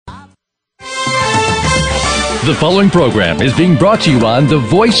The following program is being brought to you on the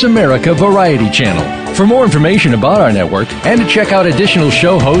Voice America Variety Channel. For more information about our network and to check out additional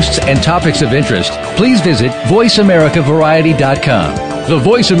show hosts and topics of interest, please visit voiceamericavariety.com. The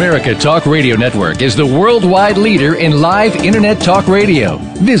Voice America Talk Radio Network is the worldwide leader in live Internet talk radio.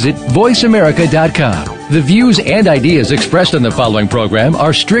 Visit voiceamerica.com. The views and ideas expressed on the following program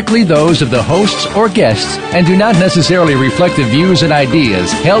are strictly those of the hosts or guests and do not necessarily reflect the views and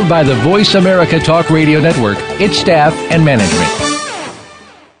ideas held by the Voice America Talk Radio Network, its staff, and management.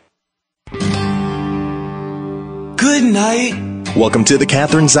 Good night. Welcome to the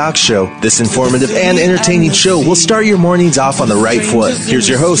Kathryn Zox Show. This informative and entertaining show will start your mornings off on the right foot. Here's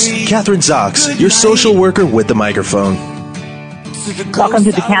your host, Kathryn Zox, your social worker with the microphone. Welcome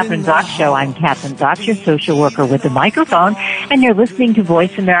to the Kathryn Zox Show. I'm Kathryn Zox, your social worker with the microphone, and you're listening to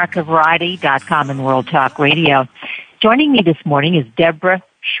VoiceAmericaVariety.com and World Talk Radio. Joining me this morning is Deborah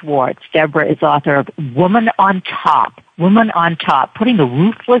Schwartz. Deborah is author of Woman on Top, putting the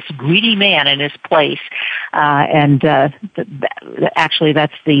ruthless, greedy man in his place. Actually,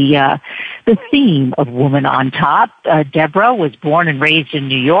 that's the theme of Woman on Top. Deborah was born and raised in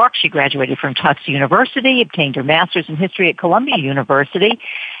New York. She graduated from Tufts University, obtained her master's in history at Columbia University,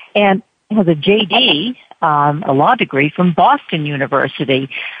 and has a JD, a law degree from Boston University.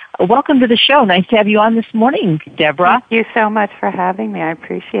 Welcome to the show. Nice to have you on this morning, Deborah. Thank you so much for having me. I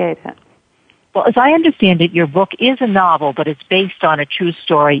appreciate it. Well, as I understand it, your book is a novel, but it's based on a true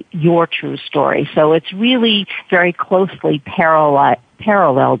story, your true story. So it's really very closely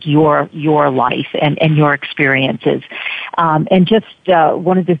paralleled your life and your experiences. And just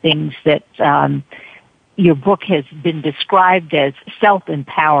one of the things that your book has been described as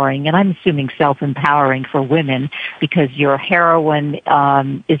self-empowering, and I'm assuming self-empowering for women, because your heroine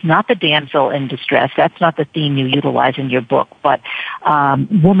is not the damsel in distress. That's not the theme you utilize in your book, but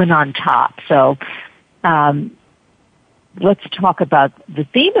woman on top. So let's talk about the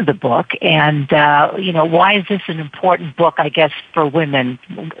theme of the book and, why is this an important book, I guess, for women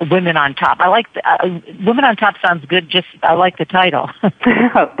on top? I like, Women on Top sounds good, I like the title.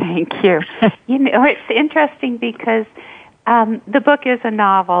 Oh, thank you. It's interesting because the book is a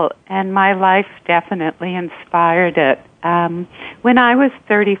novel and my life definitely inspired it. When I was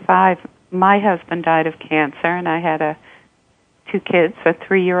 35, my husband died of cancer and I had two kids, a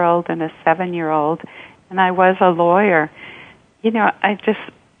 3-year-old and a 7-year-old, and I was a lawyer.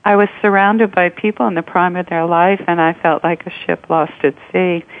 I was surrounded by people in the prime of their life, and I felt like a ship lost at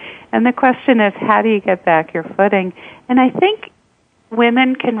sea. And the question is, how do you get back your footing? And I think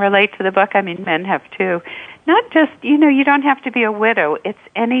women can relate to the book. I mean, men have too. Not just, you don't have to be a widow. It's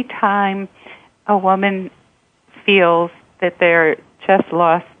any time a woman feels that they're just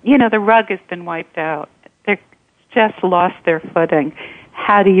lost, the rug has been wiped out. They're just lost their footing.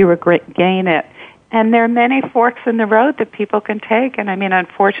 How do you regain it? And there are many forks in the road that people can take. And I mean,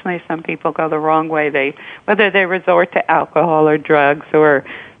 unfortunately, some people go the wrong way. Whether they resort to alcohol or drugs or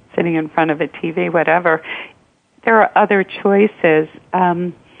sitting in front of a TV, whatever, there are other choices.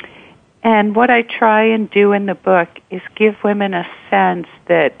 And what I try and do in the book is give women a sense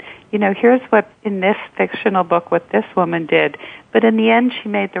that, here's what in this fictional book, what this woman did. But in the end, she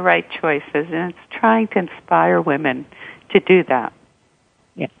made the right choices. And it's trying to inspire women to do that.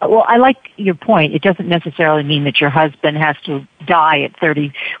 Yeah. Well, I like your point. It doesn't necessarily mean that your husband has to die at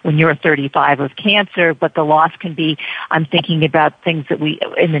 30 when you're 35 of cancer, but the loss can be, I'm thinking about things that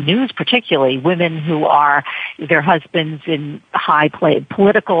in the news particularly, women who are their husbands in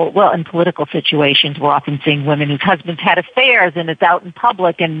political situations. We're often seeing women whose husbands had affairs and it's out in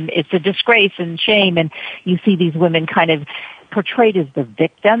public and it's a disgrace and shame, and you see these women kind of portrayed as the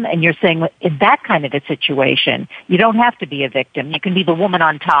victim, and you're saying in that kind of a situation, you don't have to be a victim. You can be the woman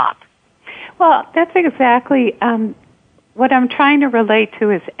on top. Well, that's exactly what I'm trying to relate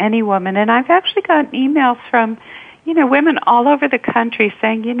to is any woman. And I've actually gotten emails from, women all over the country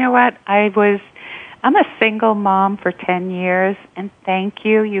saying, you know what, I'm a single mom for 10 years, and thank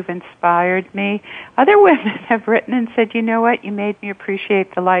you, you've inspired me. Other women have written and said, you know what, you made me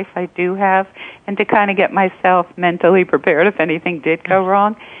appreciate the life I do have, and to kind of get myself mentally prepared if anything did go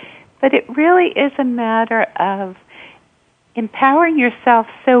wrong. But it really is a matter of empowering yourself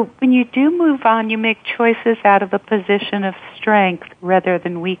so when you do move on, you make choices out of a position of strength rather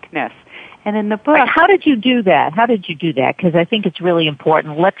than weakness. And in the book... Right. How did you do that? Because I think it's really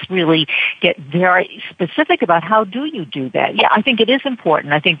important. Let's really get very specific about how do you do that. Yeah, I think it is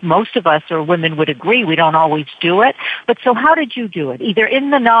important. I think most of us or women would agree we don't always do it. But so how did you do it? Either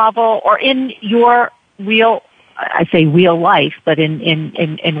in the novel or in your real life, but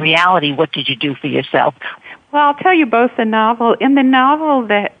in reality, what did you do for yourself? Well, I'll tell you both the novel. In the novel,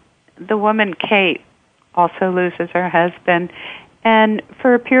 the woman, Kate, also loses her husband. And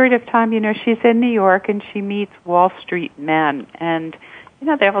for a period of time, she's in New York and she meets Wall Street men. And,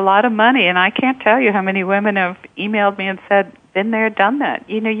 they have a lot of money. And I can't tell you how many women have emailed me and said, been there, done that.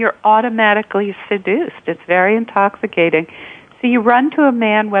 You're automatically seduced. It's very intoxicating. So you run to a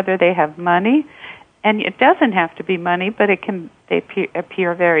man whether they have money, and it doesn't have to be money, but they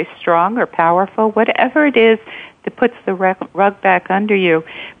appear very strong or powerful, whatever it is that puts the rug back under you.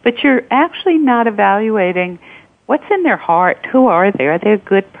 But you're actually not evaluating what's in their heart. Who are they? Are they a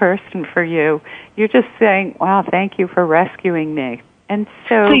good person for you? You're just saying, wow, thank you for rescuing me. And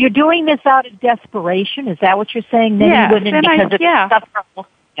so you're doing this out of desperation? Is that what you're saying? Yes, women, because yeah.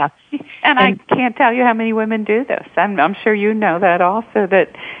 And I can't tell you how many women do this. I'm sure you know that also,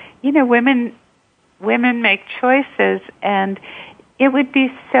 that, women make choices, and it would be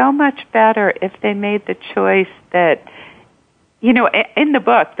so much better if they made the choice that, in the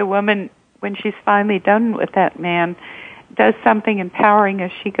book, the woman, when she's finally done with that man, does something empowering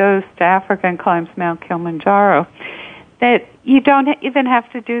as she goes to Africa and climbs Mount Kilimanjaro. That you don't even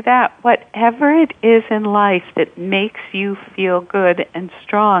have to do that. Whatever it is in life that makes you feel good and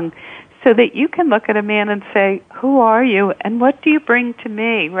strong, so that you can look at a man and say, who are you and what do you bring to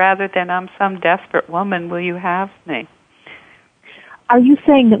me, rather than I'm some desperate woman, will you have me? Are you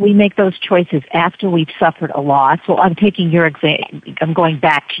saying that we make those choices after we've suffered a loss? Well, I'm taking your example. I'm going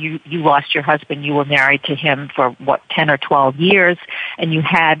back to you. You lost your husband. You were married to him for, 10 or 12 years, and you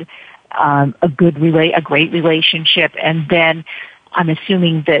had a great relationship. And then I'm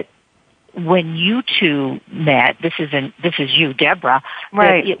assuming that when you two met, this is you, Deborah,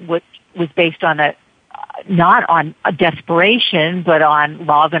 right, that it was based on not on a desperation, but on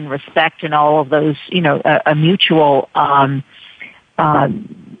love and respect and all of those, a mutual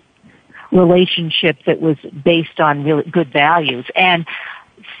relationship that was based on really good values. And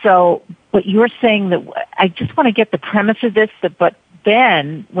so, but you're saying that, I just want to get the premise of this, but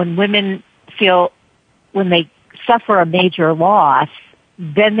then when women when they suffer a major loss,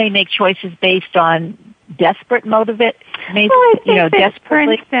 then they make choices based on desperate for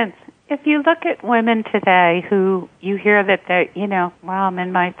instance, if you look at women today who you hear that they, well, I'm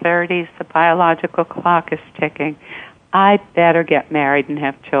in my 30s, the biological clock is ticking, I better get married and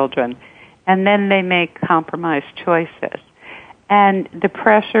have children. And then they make compromised choices. And the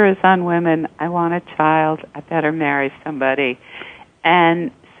pressure is on women, I want a child, I better marry somebody.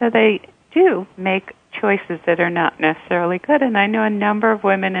 And so they do make choices that are not necessarily good. And I know a number of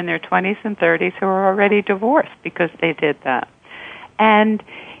women in their 20s and 30s who are already divorced because they did that. And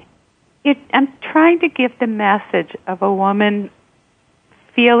I'm trying to give the message of a woman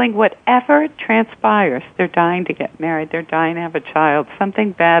feeling whatever transpires. They're dying to get married. They're dying to have a child.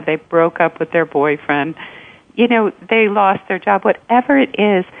 Something bad. They broke up with their boyfriend. They lost their job. Whatever it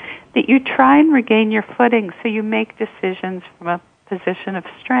is, that you try and regain your footing so you make decisions from a position of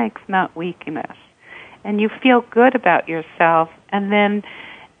strength, not weakness. And you feel good about yourself. And then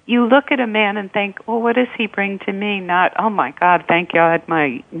you look at a man and think, well, what does he bring to me? Not, oh, my God, thank God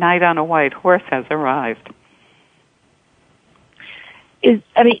my knight on a white horse has arrived.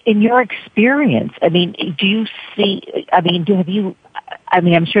 In your experience, do you see,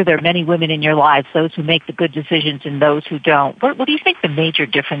 I'm sure there are many women in your lives, those who make the good decisions and those who don't. What do you think the major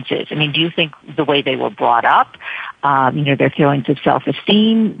difference is? Do you think the way they were brought up, their feelings of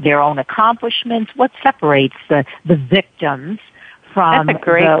self-esteem, their own accomplishments? What separates the victims from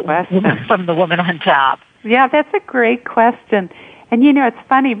from the woman on top? Yeah, that's a great question. And it's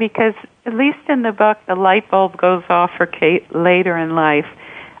funny because at least in the book, the light bulb goes off for Kate later in life.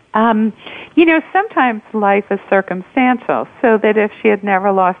 Sometimes life is circumstantial, so that if she had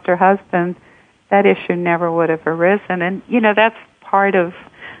never lost her husband, that issue never would have arisen. And, that's part of,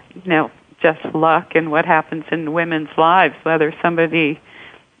 just luck and what happens in women's lives, whether somebody,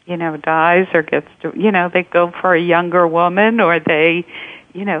 dies or gets to, they go for a younger woman, or they,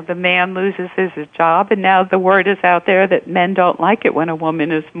 the man loses his job, and now the word is out there that men don't like it when a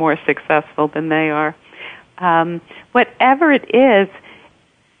woman is more successful than they are. Whatever it is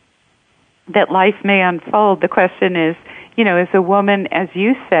that life may unfold, the question is, is a woman, as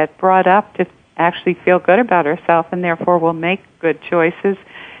you said, brought up to actually feel good about herself and therefore will make good choices?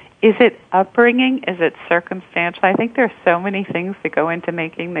 Is it upbringing? Is it circumstantial? I think there are so many things that go into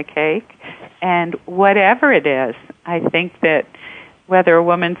making the cake. And whatever it is, I think that whether a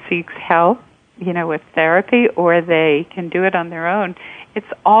woman seeks help, with therapy, or they can do it on their own, it's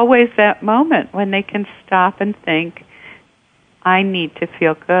always that moment when they can stop and think, I need to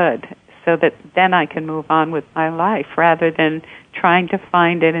feel good so that then I can move on with my life, rather than trying to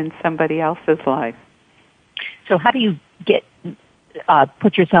find it in somebody else's life. So how do you get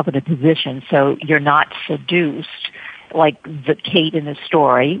put yourself in a position so you're not seduced like the Kate in the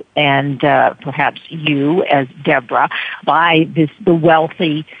story, and perhaps you as Deborah, by the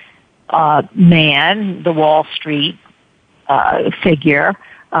wealthy man, the Wall Street figure,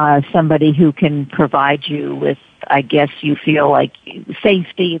 somebody who can provide you with, I guess you feel like,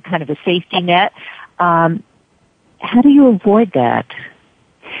 safety, kind of a safety net. How do you avoid that?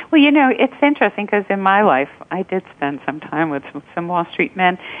 Well, it's interesting because in my life, I did spend some time with some Wall Street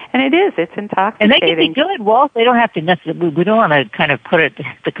men, and it's intoxicating. And they can be good, They don't have to necessarily, we don't want to kind of put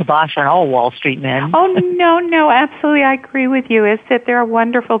the kibosh on all Wall Street men. Oh, no, absolutely, I agree with you, is that there are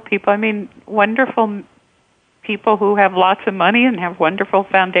wonderful people. I mean, wonderful people who have lots of money and have wonderful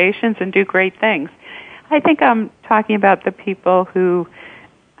foundations and do great things. I think I'm talking about the people who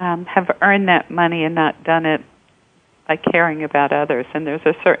have earned that money and not done it by caring about others, and there's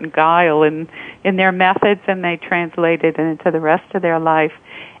a certain guile in their methods, and they translate it into the rest of their life.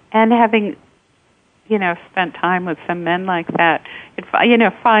 And having, spent time with some men like that,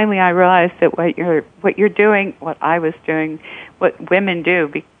 finally I realized that what you're doing, what I was doing, what women do,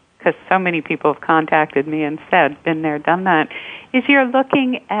 because so many people have contacted me and said, been there, done that, is you're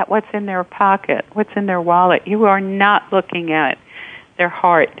looking at what's in their pocket, what's in their wallet. You are not looking at their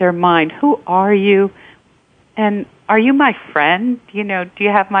heart, their mind. Who are you? And are you my friend? Do you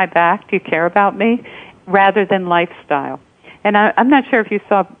have my back? Do you care about me? Rather than lifestyle. And I'm not sure if you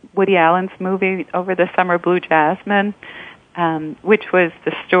saw Woody Allen's movie over the summer, Blue Jasmine, which was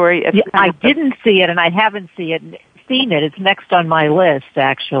the story. I didn't see it, and I haven't seen it. It's next on my list,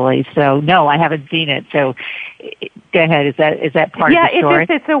 actually. So no, I haven't seen it. So go ahead. Is that part of the story?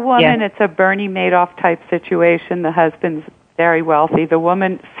 Yeah, it's a woman. Yeah. It's a Bernie Madoff type situation. The husband's very wealthy. The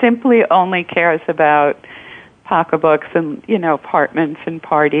woman simply only cares about pocketbooks and, apartments and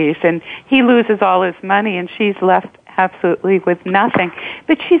parties, and he loses all his money, and she's left absolutely with nothing.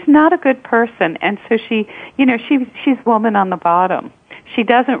 But she's not a good person, and so she's woman on the bottom. She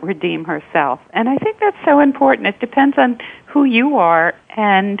doesn't redeem herself, and I think that's so important. It depends on who you are,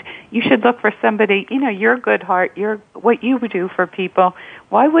 and you should look for somebody, your good heart, what you would do for people.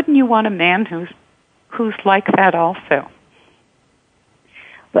 Why wouldn't you want a man who's like that also?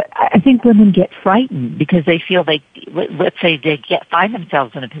 But I think women get frightened because they feel let's say they find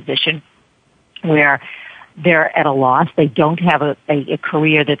themselves in a position where they're at a loss. They don't have a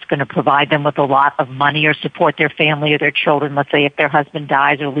career that's going to provide them with a lot of money or support their family or their children. Let's say if their husband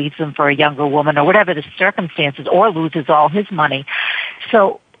dies or leaves them for a younger woman or whatever the circumstances, or loses all his money.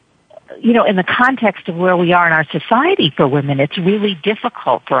 So, in the context of where we are in our society for women, it's really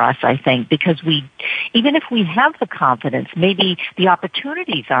difficult for us, I think, because even if we have the confidence, maybe the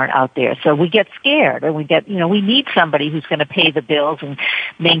opportunities aren't out there. So we get scared, and we need somebody who's going to pay the bills and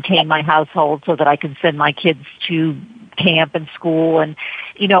maintain my household so that I can send my kids to camp and school, and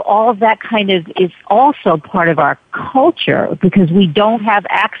all of that kind of is also part of our culture because we don't have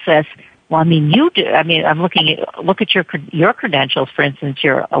access. Well, I mean, you do. I mean, look at your credentials. For instance,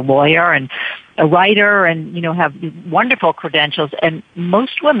 you're a lawyer and a writer, and have wonderful credentials. And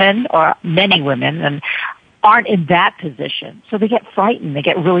most women, or many women, aren't in that position, so they get frightened. They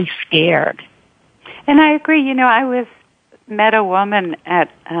get really scared. And I agree. I met a woman at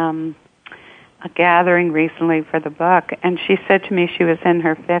a gathering recently for the book, and she said to me she was in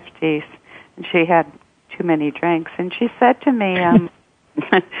her 50s and she had too many drinks, and she said to me,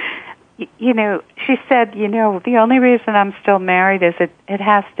 she said, the only reason I'm still married is it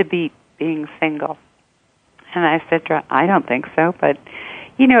has to be being single. And I said to her, I don't think so, but,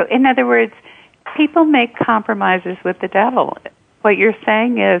 in other words, people make compromises with the devil. What you're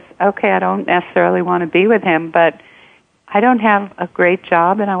saying is, okay, I don't necessarily want to be with him, but I don't have a great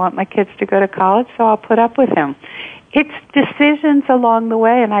job and I want my kids to go to college, so I'll put up with him. It's decisions along the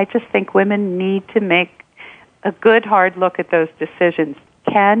way, and I just think women need to make a good, hard look at those decisions.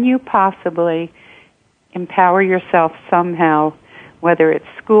 Can you possibly empower yourself somehow, whether it's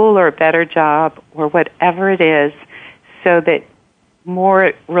school or a better job or whatever it is, so that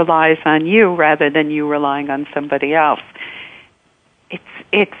more relies on you rather than you relying on somebody else?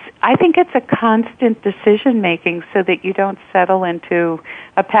 I think it's a constant decision making so that you don't settle into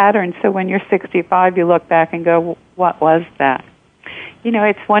a pattern. So when you're 65, you look back and go, what was that?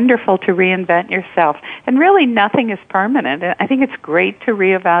 It's wonderful to reinvent yourself. And really nothing is permanent. I think it's great to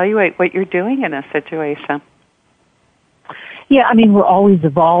reevaluate what you're doing in a situation. Yeah, I mean, we're always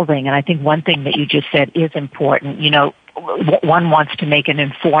evolving, and I think one thing that you just said is important. One wants to make an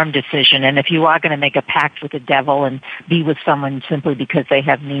informed decision, and if you are going to make a pact with the devil and be with someone simply because they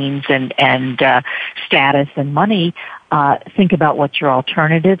have means and status and money, think about what your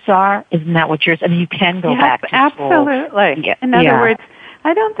alternatives are. Isn't that what yours? I mean, you can go back to school. Absolutely. Yeah. In other words,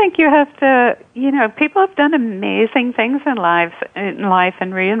 I don't think you have to, people have done amazing things in life and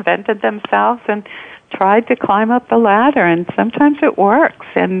reinvented themselves and tried to climb up the ladder, and sometimes it works.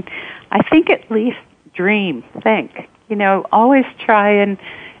 And I think at least think. Always try and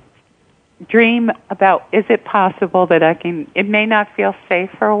dream about, is it possible that it may not feel safe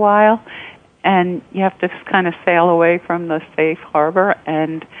for a while, and you have to kind of sail away from the safe harbor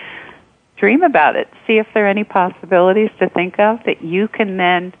and dream about it. See if there are any possibilities to think of that you can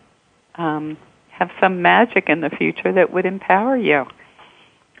then have some magic in the future that would empower you.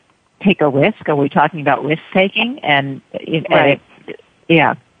 Take a risk. Are we talking about risk taking? And right.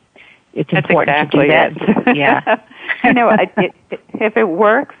 It's That's important exactly to do that. It. Yeah. If it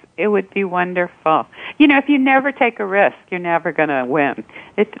works, it would be wonderful. If you never take a risk, you're never going to win.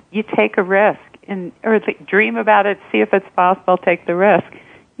 You take a risk or dream about it, see if it's possible, take the risk.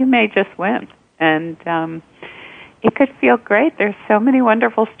 You may just win. And it could feel great. There's so many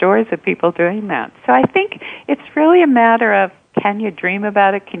wonderful stories of people doing that. So I think it's really a matter of, can you dream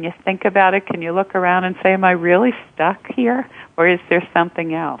about it? Can you think about it? Can you look around and say, am I really stuck here? Or is there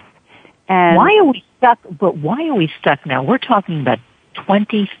something else? And why are we stuck? But why are we stuck now? We're talking about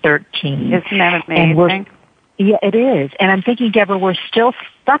 2013. Isn't that amazing? Yeah, it is. And I'm thinking, Deborah, we're still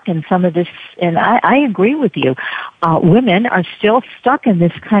stuck in some of this, and I agree with you. Women are still stuck in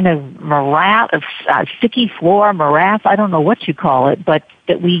this kind of morass, sticky floor morass, I don't know what you call it, but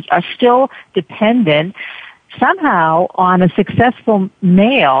that we are still dependent somehow on a successful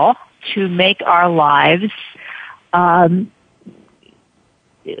male to make our lives to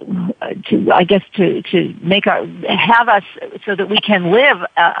make have us so that we can live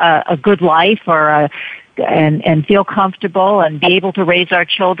a good life and feel comfortable and be able to raise our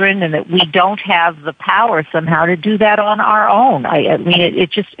children, and that we don't have the power somehow to do that on our own. I mean,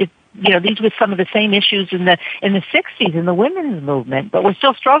 these were some of the same issues in the 60s in the women's movement, but we're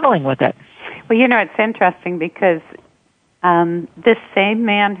still struggling with it. Well, it's interesting because this same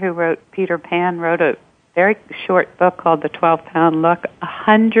man who wrote Peter Pan wrote a very short book called The 12-Pound Look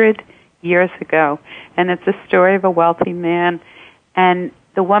 100 years ago. And it's a story of a wealthy man. And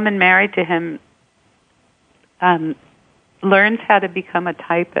the woman married to him learns how to become a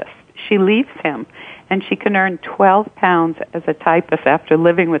typist. She leaves him, and she can earn 12 pounds as a typist after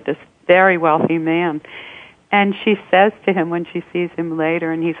living with this very wealthy man. And she says to him when she sees him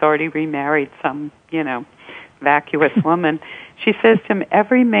later, and he's already remarried some, vacuous woman, she says to him,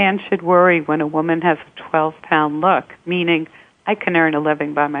 every man should worry when a woman has a 12-pound look, meaning, I can earn a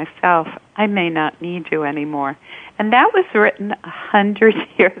living by myself. I may not need you anymore. And that was written 100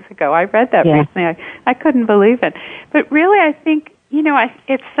 years ago. I read that recently. I couldn't believe it. But really, I think,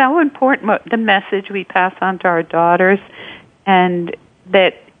 it's so important, the message we pass on to our daughters, and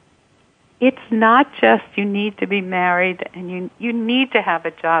that it's not just you need to be married and you need to have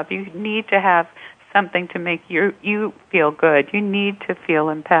a job. You need to have something to make you feel good. You need to feel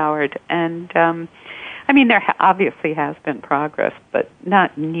empowered. And, there obviously has been progress, but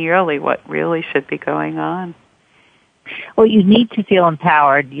not nearly what really should be going on. Well, you need to feel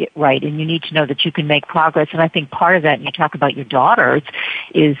empowered, right, and you need to know that you can make progress. And I think part of that, and you talk about your daughters,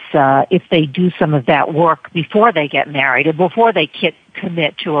 is if they do some of that work before they get married or before they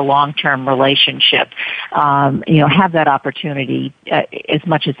commit to a long-term relationship, have that opportunity as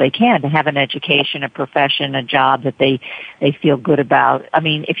much as they can to have an education, a profession, a job that they feel good about. I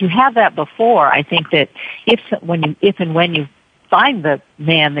mean, if you have that before, I think that if and when you find the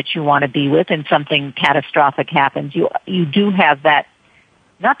man that you want to be with and something catastrophic happens, you do have that,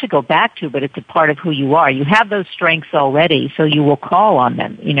 not to go back to, but it's a part of who you are. You have those strengths already, so you will call on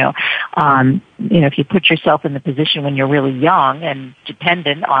them. If you put yourself in the position when you're really young and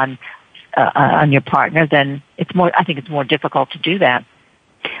dependent on your partner, then I think it's more difficult to do that.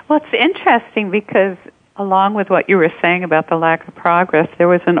 Well, it's interesting because along with what you were saying about the lack of progress, there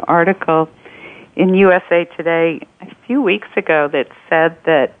was an article in USA Today a few weeks ago that said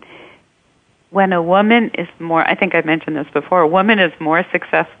that when a woman is more, I think I mentioned this before, a woman is more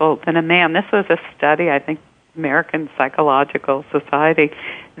successful than a man. This was a study, I think, American Psychological Society,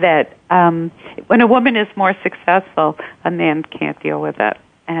 that when a woman is more successful, a man can't deal with it.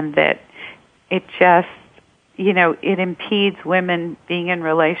 And that it just, it impedes women being in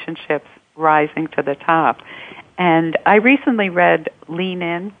relationships rising to the top. And I recently read Lean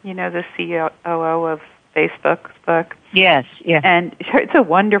In, the COO of Facebook's book. Yes, yeah. And it's a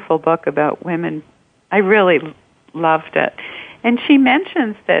wonderful book about women. I really loved it. And she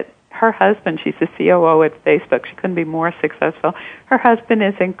mentions that her husband, she's the COO at Facebook, she couldn't be more successful. Her husband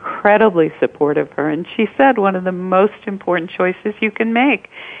is incredibly supportive of her, and she said one of the most important choices you can make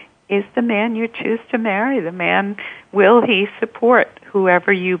is the man you choose to marry. The man, will he support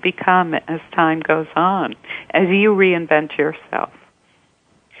whoever you become as time goes on, as you reinvent yourself?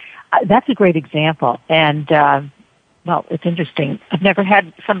 That's a great example. And, well, it's interesting. I've never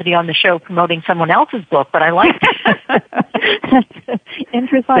had somebody on the show promoting someone else's book, but I like it. That's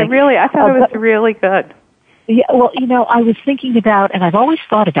interesting. I thought it was really good. Yeah, well, I was thinking about, and I've always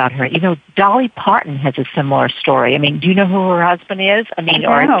thought about her, Dolly Parton has a similar story. I mean, do you know who her husband is? I mean,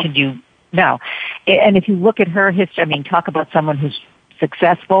 or can you? No. And if you look at her history, I mean, talk about someone who's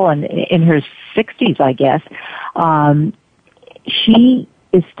successful and in her 60s, I guess. She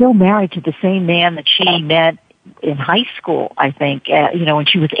is still married to the same man that she met in high school, I think, when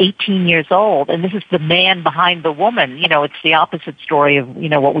she was 18 years old. And this is the man behind the woman. It's the opposite story of,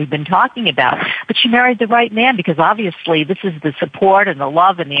 what we've been talking about. But she married the right man because obviously this is the support and the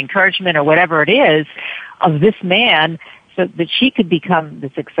love and the encouragement or whatever it is of this man so that she could become the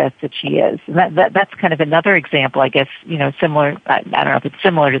success that she is. And that's kind of another example, I guess, similar. I don't know if it's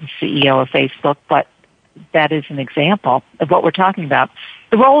similar to the CEO of Facebook, but that is an example of what we're talking about.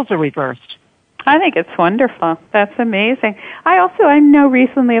 The roles are reversed. I think it's wonderful. That's amazing. I know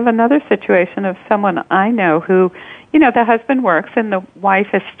recently of another situation of someone I know who, the husband works and the wife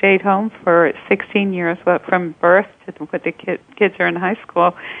has stayed home for 16 years, from birth to when the kids are in high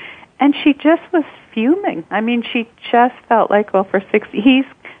school, and she just was fuming. I mean, she just felt like, he's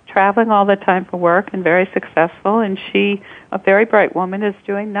traveling all the time for work and very successful, and she, a very bright woman, is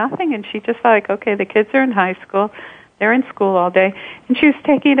doing nothing, and she just felt like, okay, the kids are in high school, they're in school all day, and she was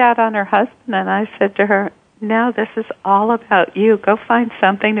taking it out on her husband, and I said to her, now this is all about you. Go find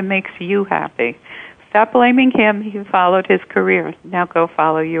something that makes you happy. Stop blaming him. He followed his career. Now go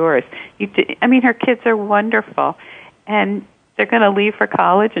follow yours. Her kids are wonderful, and they're going to leave for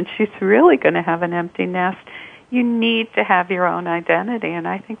college, and she's really going to have an empty nest. You need to have your own identity, and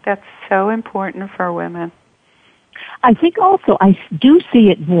I think that's so important for women. I think also I do see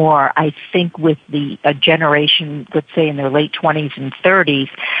it more, I think, with the generation, let's say in their late 20s and 30s.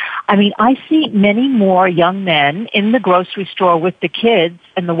 I mean, I see many more young men in the grocery store with the kids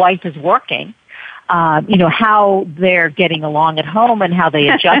and the wife is working. How they're getting along at home and how they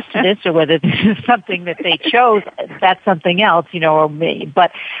adjust to this or whether this is something that they chose, that's something else, or me.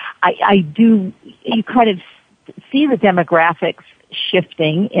 But you kind of see the demographics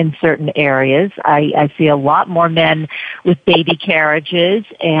shifting in certain areas. I see a lot more men with baby carriages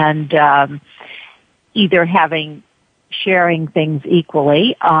and either sharing things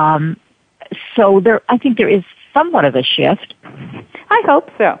equally. So I think there is somewhat of a shift. I hope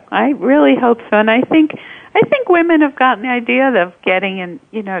so. I really hope so. And I think women have gotten the idea of getting in,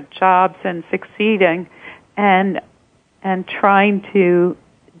 jobs and succeeding and trying to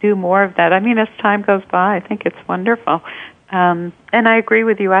do more of that. I mean, as time goes by, I think it's wonderful. And I agree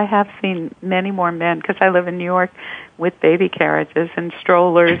with you. I have seen many more men, because I live in New York, with baby carriages and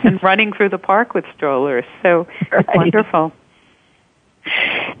strollers and running through the park with strollers. So It's wonderful.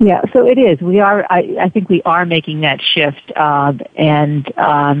 Yeah, so it is. I think we are making that shift. It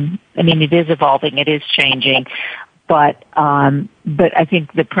is evolving. It is changing. But I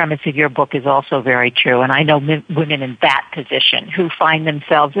think the premise of your book is also very true. And I know women in that position who find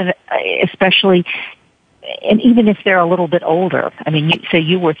themselves, especially, and even if they're a little bit older. I mean,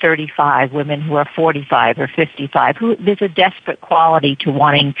 you were 35, women who are 45 or 55, there's a desperate quality to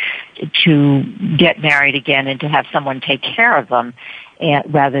wanting to get married again and to have someone take care of them,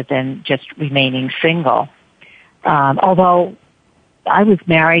 rather than just remaining single. Although I was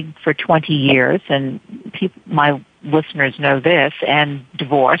married for 20 years, and my listeners know this, and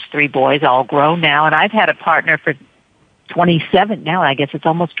divorced, 3 boys, all grown now, and I've had a partner for 27 now. I guess it's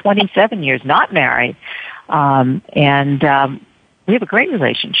almost 27 years not married, we have a great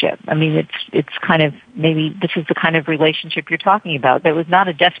relationship. I mean, it's kind of, maybe this is the kind of relationship you're talking about. There was not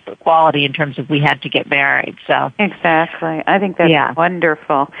a desperate quality in terms of we had to get married. So exactly, I think that's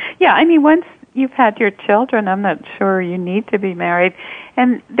wonderful. Yeah, I mean, once you've had your children, I'm not sure you need to be married,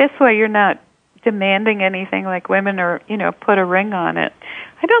 and this way you're not demanding anything like women or, put a ring on it.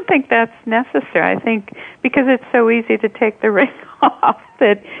 I don't think that's necessary. I think because it's so easy to take the ring off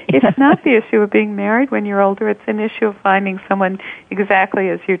that it's not the issue of being married when you're older. It's an issue of finding someone exactly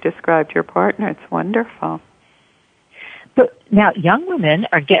as you described your partner. It's wonderful. But now young women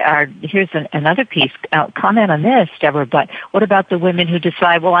here's another piece. Comment on this, Deborah, but what about the women who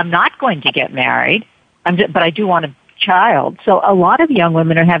decide, well, I'm not going to get married, but I do want to child. So a lot of young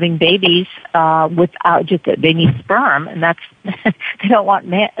women are having babies without they need sperm, and that's they don't want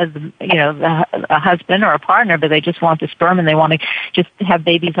a husband or a partner, but they just want the sperm and they want to just have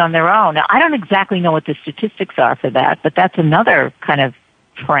babies on their own. Now, I don't exactly know what the statistics are for that, but that's another kind of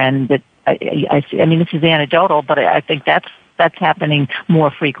trend that I see. I mean, this is anecdotal, but I think that's happening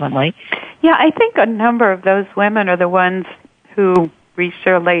more frequently. Yeah, I think a number of those women are the ones who reach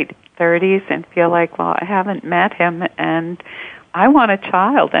their late 30s and feel like, well, I haven't met him and I want a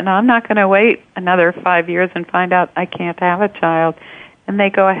child, and I'm not going to wait another 5 years and find out I can't have a child, and they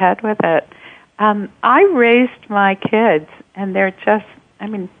go ahead with it. I raised my kids, and they're just,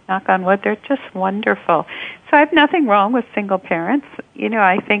 knock on wood, they're just wonderful. So I have nothing wrong with single parents.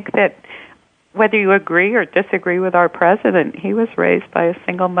 I think that whether you agree or disagree with our president, he was raised by a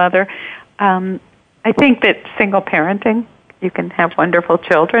single mother. I think that single parenting, you can have wonderful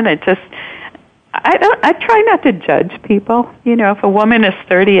children. I try not to judge people. If a woman is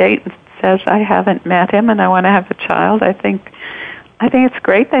 38 and says, I haven't met him and I want to have a child, I think it's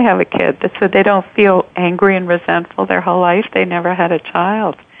great they have a kid so they don't feel angry and resentful their whole life. They never had a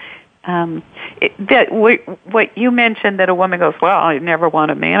child. What you mentioned that a woman goes, well, I never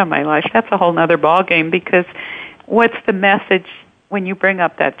want a man in my life, that's a whole other ballgame, because what's the message when you bring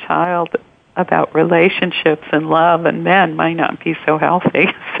up that child about relationships and love and men might not be so healthy.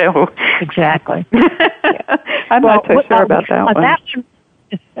 So exactly. I'm not so sure about that one.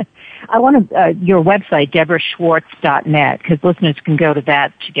 I want your website, DeborahSchwartz.net, because listeners can go to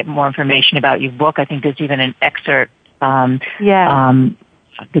that to get more information about your book. I think there's even an excerpt that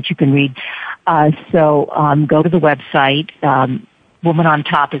you can read. So go to the website. Woman on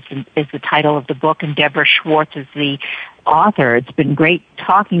Top is the title of the book, and Deborah Schwartz is the author. It's been great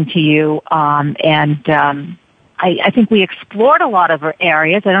talking to you, and I think we explored a lot of our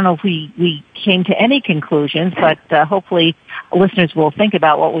areas. I don't know if we came to any conclusions, but hopefully listeners will think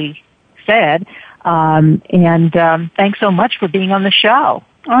about what we said. And thanks so much for being on the show.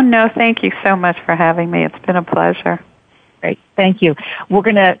 Oh, no, thank you so much for having me. It's been a pleasure. Great. Thank you. We're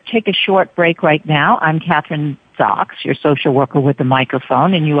going to take a short break right now. I'm Kathryn, your social worker with the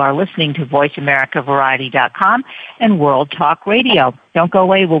microphone, and you are listening to VoiceAmericaVariety.com and World Talk Radio. Don't go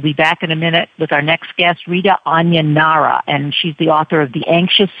away. We'll be back in a minute with our next guest, Rita Anya Nara, and she's the author of The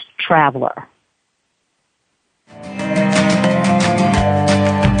Anxious Traveler.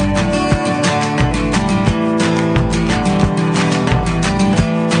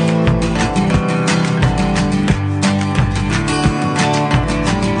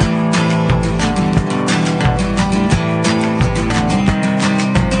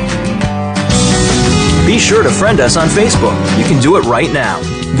 Be sure to friend us on Facebook. You can do it right now.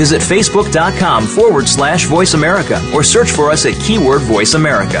 Visit Facebook.com/Voice America or search for us at keyword Voice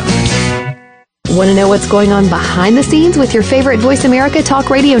America. Want to know what's going on behind the scenes with your favorite Voice America Talk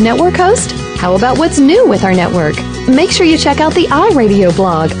Radio Network host? How about what's new with our network? Make sure you check out the iRadio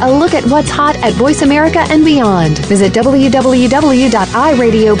blog, a look at what's hot at Voice America and beyond. Visit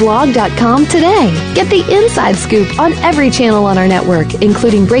www.iradioblog.com today. Get the inside scoop on every channel on our network,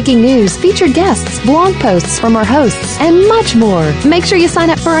 including breaking news, featured guests, blog posts from our hosts, and much more. Make sure you sign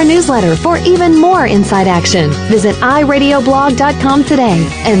up for our newsletter for even more inside action. Visit iradioblog.com today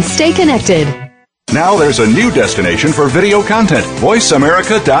and stay connected. Now there's a new destination for video content,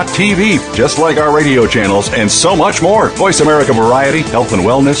 VoiceAmerica.tv. Just like our radio channels and so much more. Voice America Variety, Health and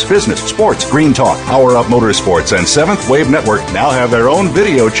Wellness, Business, Sports, Green Talk, Power Up Motorsports, and Seventh Wave Network now have their own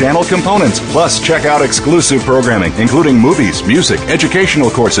video channel components. Plus, check out exclusive programming, including movies, music, educational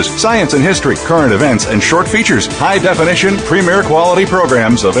courses, science and history, current events, and short features. High-definition, premier quality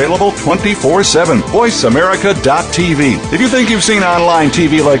programs available 24/7. VoiceAmerica.tv. If you think you've seen online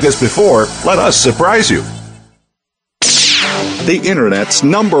TV like this before, let us surprise you. The Internet's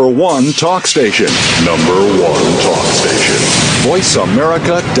 #1 talk station. #1 talk station.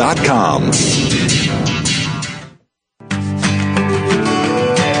 VoiceAmerica.com.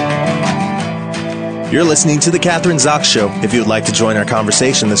 You're listening to The Kathryn Zox Show. If you would like to join our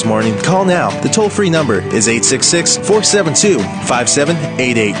conversation this morning, call now. The toll-free number is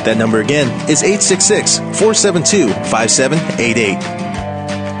 866-472-5788. That number again is 866-472-5788.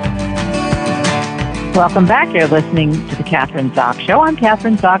 Welcome back. You're listening to the Kathryn Zox Show. I'm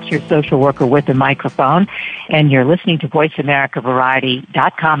Kathryn Zox, your social worker with a microphone, and you're listening to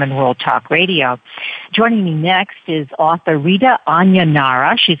VoiceAmericaVariety.com and World Talk Radio. Joining me next is author Rita Anya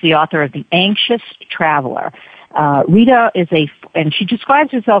Nara. She's the author of The Anxious Traveler. Rita and she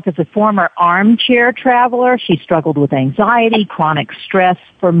describes herself as a former armchair traveler. She struggled with anxiety, chronic stress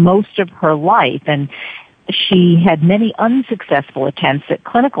for most of her life, and she had many unsuccessful attempts at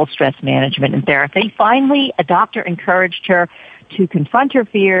clinical stress management and therapy. Finally, a doctor encouraged her to confront her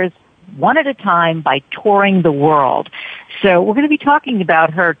fears one at a time by touring the world. So we're going to be talking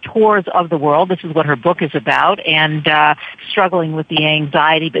about her tours of the world. This is what her book is about, and struggling with the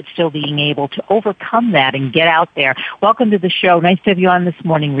anxiety, but still being able to overcome that and get out there. Welcome to the show. Nice to have you on this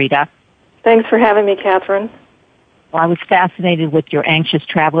morning, Rita. Thanks for having me, Kathryn. Well, I was fascinated with your anxious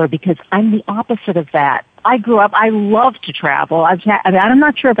traveler because I'm the opposite of that. I grew up, I love to travel. I'm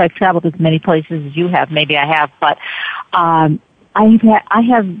not sure if I've traveled as many places as you have. Maybe I have, but I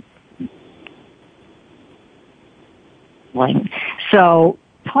have. So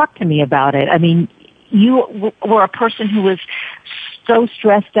talk to me about it. I mean, you were a person who was so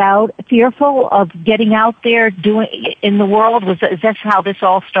stressed out, fearful of getting out there doing in the world. Is that how this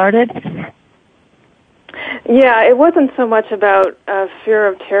all started? Yeah, it wasn't so much about fear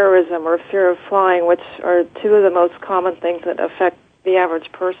of terrorism or fear of flying, which are two of the most common things that affect the average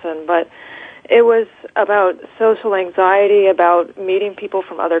person, but it was about social anxiety, about meeting people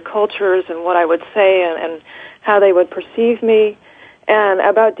from other cultures and what I would say and how they would perceive me, and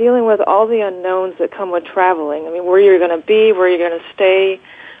about dealing with all the unknowns that come with traveling. I mean, where you're going to be, where you're going to stay,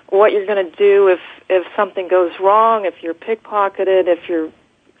 what you're going to do if something goes wrong, if you're pickpocketed, if your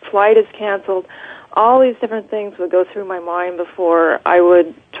flight is canceled. All these different things would go through my mind before I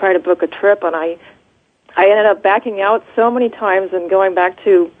would try to book a trip, and I ended up backing out so many times and going back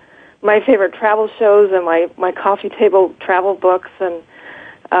to my favorite travel shows and my coffee table travel books, and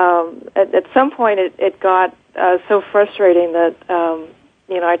at some point it got so frustrating that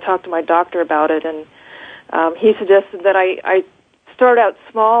I talked to my doctor about it, and he suggested that I start out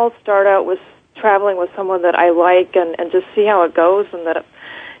small, start out with traveling with someone that I like, and just see how it goes, and that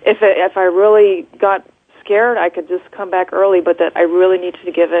if I really got scared, I could just come back early, but that I really needed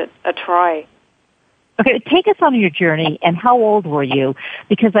to give it a try. Okay, take us on your journey, and how old were you?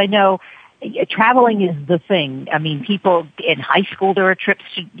 Because I know traveling is the thing. I mean, people in high school, there are trips,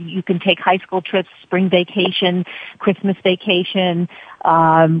 you can take high school trips, spring vacation, Christmas vacation,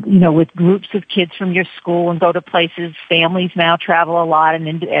 with groups of kids from your school and go to places. Families now travel a lot,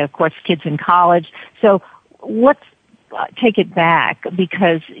 and of course, kids in college. So take it back,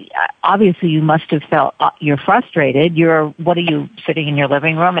 because obviously you must have felt you're frustrated. What are you, sitting in your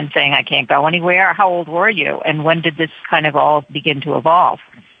living room and saying, I can't go anywhere? How old were you? And when did this kind of all begin to evolve?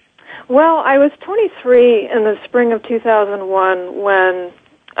 Well, I was 23 in the spring of 2001 when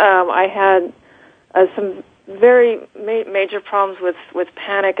I had some very major problems with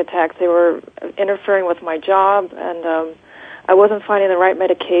panic attacks. They were interfering with my job, and I wasn't finding the right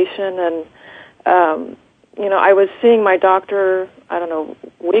medication, and I was seeing my doctor,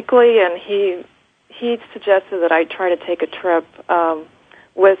 weekly, and he suggested that I try to take a trip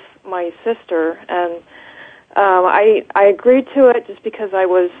with my sister, and I agreed to it just because I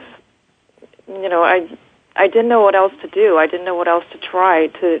was, I didn't know what else to do. I didn't know what else to try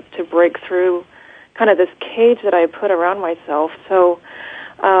to break through kind of this cage that I put around myself. So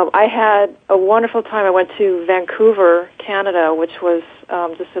I had a wonderful time. I went to Vancouver, Canada, which was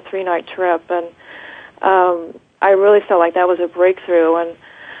just a 3-night trip, and I really felt like that was a breakthrough. And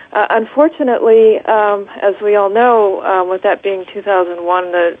unfortunately, as we all know, with that being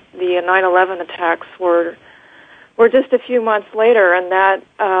 2001, the 9/11 attacks were just a few months later, and that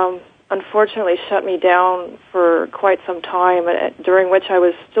unfortunately shut me down for quite some time, during which I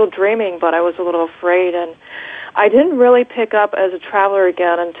was still dreaming, but I was a little afraid, and I didn't really pick up as a traveler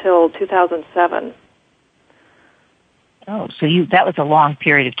again until 2007. Oh, so that was a long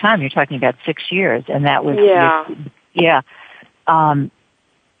period of time. You're talking about 6 years, and that was... Yeah.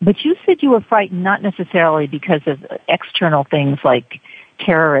 But you said you were frightened not necessarily because of external things like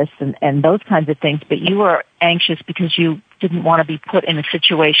terrorists and those kinds of things, but you were anxious because you didn't want to be put in a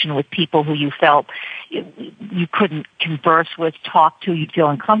situation with people who you felt you couldn't converse with, talk to, you'd feel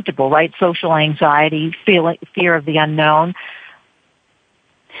uncomfortable, right? Social anxiety, fear of the unknown.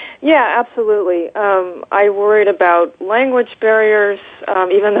 Yeah, absolutely. I worried about language barriers,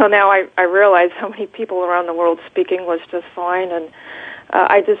 even though now I realize how many people around the world speak English just fine. And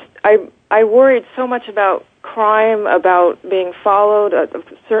I worried so much about crime, about being followed,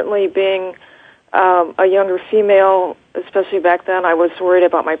 certainly being a younger female, especially back then. I was worried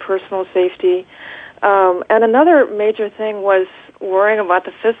about my personal safety. And another major thing was worrying about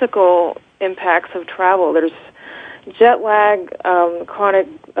the physical impacts of travel. There's jet lag, chronic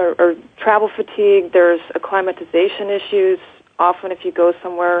or travel fatigue. There's acclimatization issues. Often if you go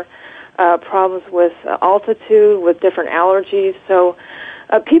somewhere, problems with altitude, with different allergies. So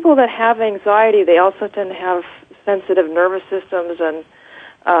people that have anxiety, they also tend to have sensitive nervous systems, and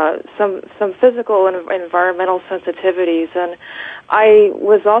some physical and environmental sensitivities. And I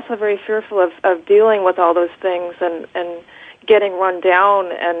was also very fearful of dealing with all those things and getting run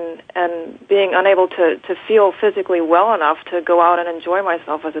down and being unable to feel physically well enough to go out and enjoy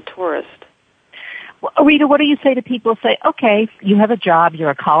myself as a tourist. Well, Rita, what do you say to people who say, okay, you have a job,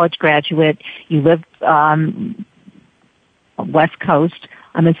 you're a college graduate, you live West Coast,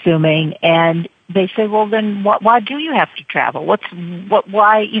 I'm assuming, and they say, well, then why do you have to travel?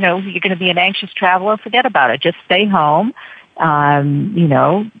 Why, you're going to be an anxious traveler? Forget about it. Just stay home,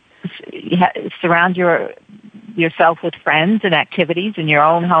 surround yourself with friends and activities in your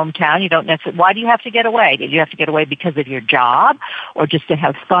own hometown. You don't necessarily, why do you have to get away? Did you have to get away because of your job or just to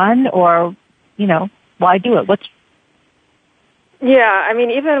have fun or, why do it? Yeah, I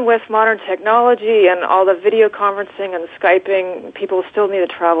mean, even with modern technology and all the video conferencing and Skyping, people still need to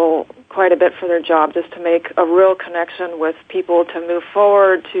travel quite a bit for their job just to make a real connection with people, to move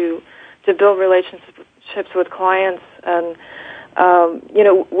forward, to build relationships with clients. And,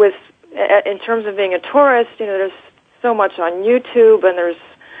 in terms of being a tourist, there's so much on YouTube and there's,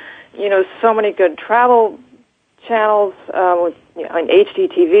 so many good travel channels. On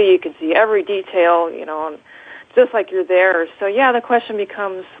HDTV, you can see every detail, just like you're there. So yeah, the question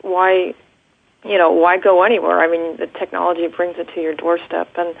becomes why go anywhere? I mean, the technology brings it to your doorstep,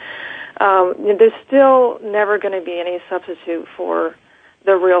 and there's still never going to be any substitute for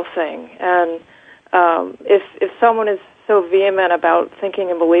the real thing. And if someone is so vehement about thinking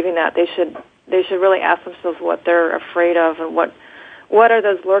and believing that, they should really ask themselves what they're afraid of and what are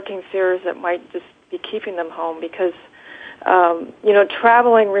those lurking fears that might just be keeping them home, because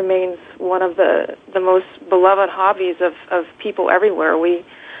traveling remains one of the most beloved hobbies of people everywhere.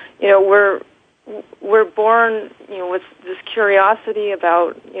 We're born, with this curiosity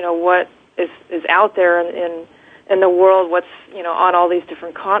about, what is out there in the world, what's, on all these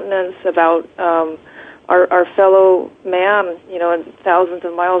different continents, about our fellow man, thousands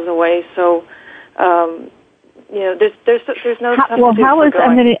of miles away. So, there's no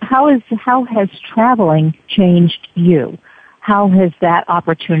substitute how has traveling changed you? How has that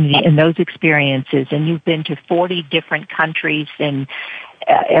opportunity and those experiences, and you've been to 40 different countries in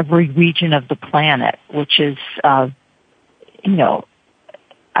every region of the planet, which is, I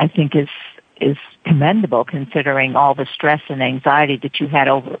think is commendable considering all the stress and anxiety that you had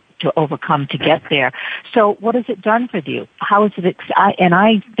to overcome to get there. So what has it done for you? How has it, and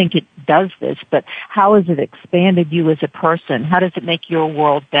I think it does this, but how has it expanded you as a person? How does it make your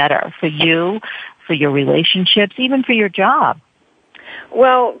world better for you, for your relationships, even for your job?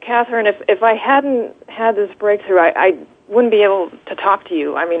 Well, Kathryn, if I hadn't had this breakthrough, I wouldn't be able to talk to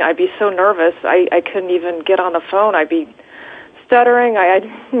you. I mean, I'd be so nervous. I couldn't even get on the phone. I'd be stuttering. I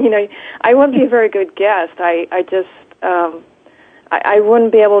wouldn't be a very good guest. I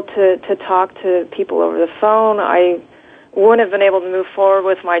wouldn't be able to talk to people over the phone. I wouldn't have been able to move forward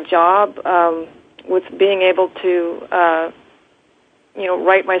with my job, with being able to,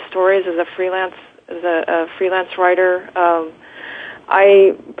 write my stories as a freelance writer.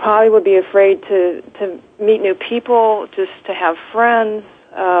 I probably would be afraid to meet new people, just to have friends.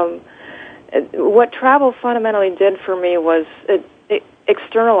 What travel fundamentally did for me was it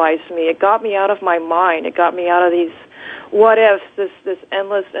externalized me. It got me out of my mind. It got me out of these what ifs, this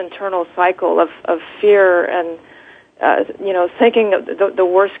endless internal cycle of fear and thinking of the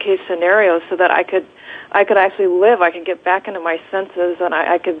worst case scenario, so that I could actually live. I could get back into my senses, and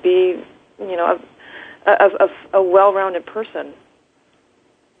I could be a well-rounded person.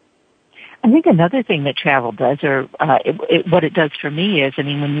 I think another thing that travel does, or what it does for me is,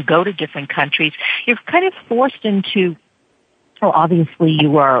 when you go to different countries, you're kind of forced into, obviously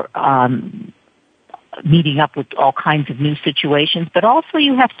you are meeting up with all kinds of new situations, but also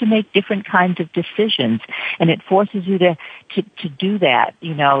you have to make different kinds of decisions, and it forces you to do that.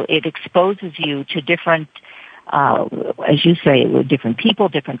 It exposes you to different, as you say, different people,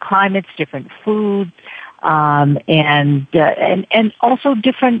 different climates, different foods, and also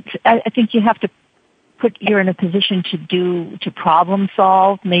different. I think you have to you're in a position to problem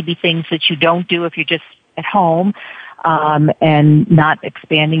solve maybe things that you don't do if you're just at home, and not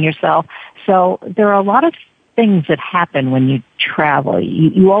expanding yourself. So there are a lot of things that happen when you travel.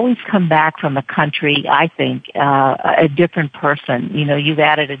 You always come back from a country, I think, a different person. You've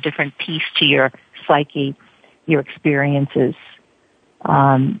added a different piece to your psyche, your experiences,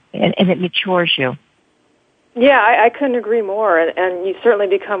 and it matures you. Yeah, I couldn't agree more. And you certainly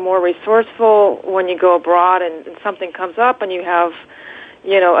become more resourceful when you go abroad and something comes up and you have,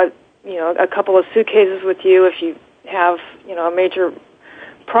 a couple of suitcases with you. If you have, a major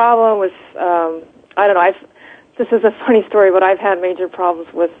problem with, this is a funny story, but I've had major problems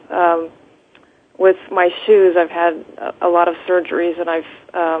with my shoes. I've had a lot of surgeries, and I've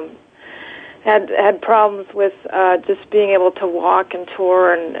had problems with just being able to walk and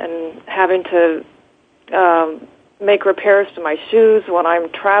tour, and having to make repairs to my shoes when I'm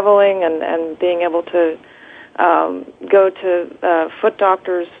traveling, and being able to go to foot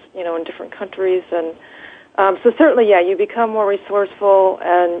doctors, in different countries. And so certainly, you become more resourceful,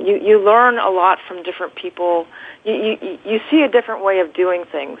 and you learn a lot from different people. You see a different way of doing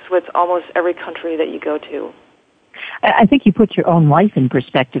things with almost every country that you go to. I think you put your own life in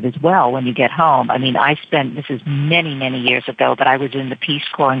perspective as well when you get home. I mean, this is many, many years ago, but I was in the Peace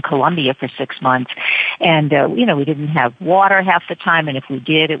Corps in Colombia for 6 months. And, we didn't have water half the time, and if we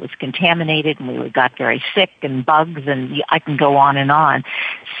did, it was contaminated, and we got very sick, and bugs, and I can go on and on.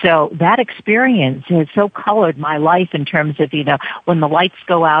 So that experience has so colored my life in terms of, when the lights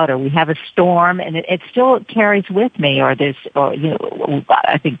go out or we have a storm, and it still carries with me, I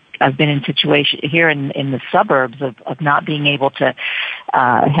think I've been in situations here in the suburbs of not being able to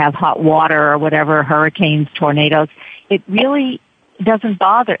have hot water or whatever, hurricanes, tornadoes. It really doesn't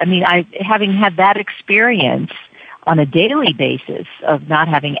bother. I mean, having had that experience on a daily basis of not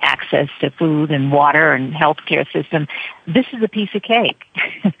having access to food and water and healthcare system, this is a piece of cake,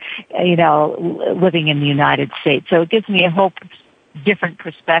 living in the United States. So it gives me a whole different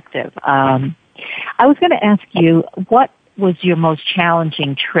perspective. I was going to ask you, what was your most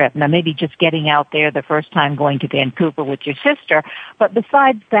challenging trip? Now, maybe just getting out there the first time going to Vancouver with your sister, but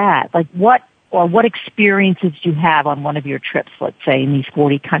besides that, what experiences do you have on one of your trips, let's say, in these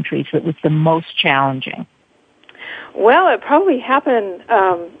 40 countries that was the most challenging? Well, it probably happened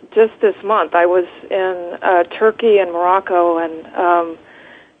just this month. I was in Turkey and Morocco, and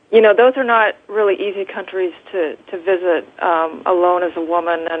those are not really easy countries to visit alone as a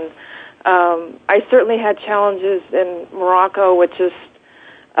woman. And I certainly had challenges in Morocco with just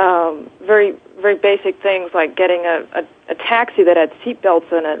very, very basic things like getting a taxi that had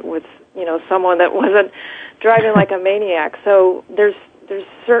seatbelts in it with someone that wasn't driving like a maniac. So there's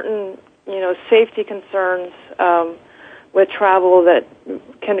certain safety concerns with travel that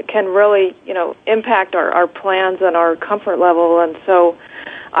can really impact our plans and our comfort level. And so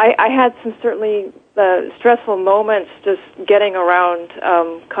I had some certainly stressful moments just getting around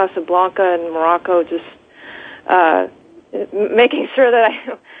Casablanca and Morocco, just making sure that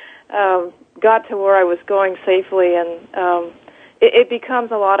I got to where I was going safely. And it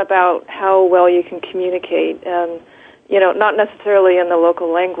becomes a lot about how well you can communicate, and not necessarily in the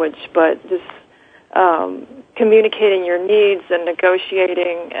local language, but just communicating your needs and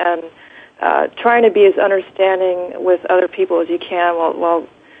negotiating and trying to be as understanding with other people as you can while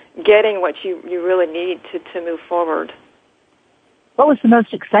getting what you really need to move forward. What was the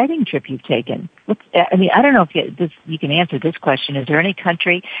most exciting trip you've taken? I don't know if you can answer this question. Is there any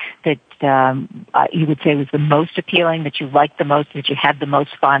country that you would say was the most appealing, that you liked the most, that you had the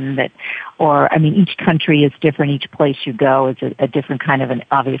most fun? Each country is different. Each place you go is a different kind of an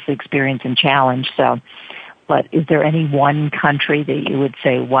obvious experience and challenge. So, but is there any one country that you would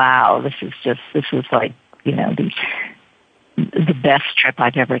say, wow, this was like, the best trip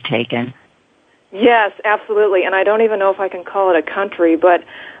I've ever taken? Yes, absolutely. And I don't even know if I can call it a country, but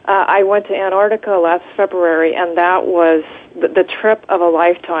I went to Antarctica last February, and that was the trip of a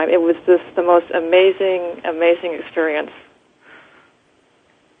lifetime. It was just the most amazing, amazing experience.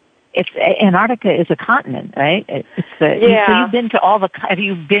 Antarctica is a continent, right? So you've been to have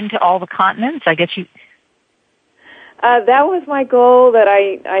you been to all the continents? I guess you. That was my goal that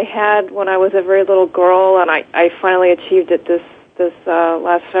I had when I was a very little girl, and I finally achieved it this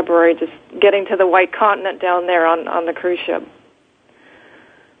last February, just getting to the White Continent down there on the cruise ship.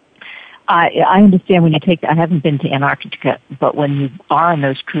 I understand when you I haven't been to Antarctica, but when you are on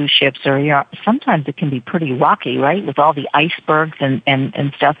those cruise ships, sometimes it can be pretty rocky, right? With all the icebergs and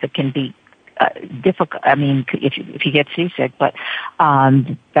stuff, that can be difficult. I mean, if you get seasick, but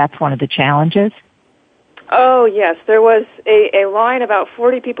that's one of the challenges. Oh yes, there was a line about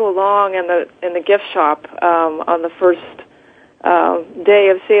 40 people long in the gift shop on the first day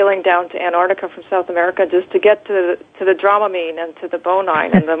of sailing down to Antarctica from South America, just to get to the Dramamine and to the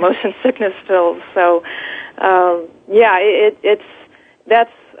Bonine and the motion sickness pills. So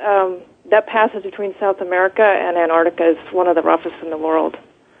that passage between South America and Antarctica is one of the roughest in the world.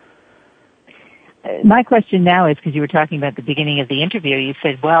 My question now is, because you were talking about the beginning of the interview, you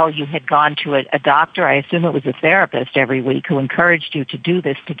said, well, you had gone to a doctor, I assume it was a therapist every week, who encouraged you to do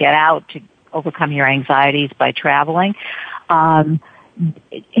this, to get out, to overcome your anxieties by traveling. Have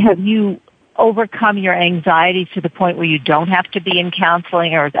you overcome your anxiety to the point where you don't have to be in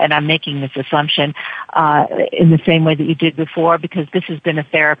counseling, and I'm making this assumption, in the same way that you did before, because this has been a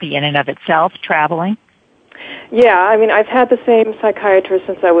therapy in and of itself, traveling? Yeah, I mean, I've had the same psychiatrist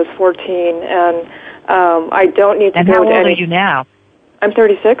since I was 14, and I don't need to and go to how old any... are you now? I'm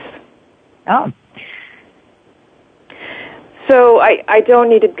 36. Oh. So I don't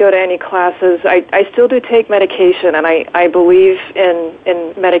need to go to any classes. I still do take medication, and I believe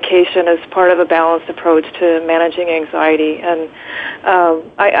in medication as part of a balanced approach to managing anxiety. And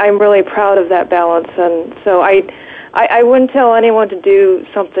I'm really proud of that balance. And so I wouldn't tell anyone to do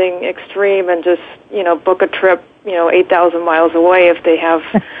something extreme and just, book a trip, 8,000 miles away if they have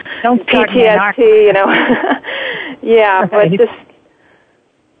PTSD, Yeah, but just...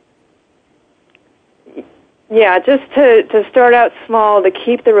 Yeah, just to start out small, to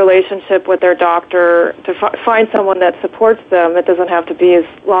keep the relationship with their doctor, to find someone that supports them. It doesn't have to be as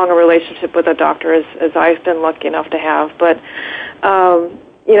long a relationship with a doctor as I've been lucky enough to have. But,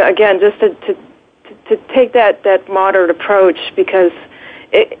 again, just to take that moderate approach, because,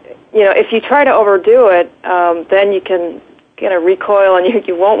 if you try to overdo it, then you can recoil and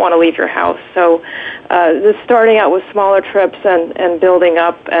you won't want to leave your house. So just starting out with smaller trips and building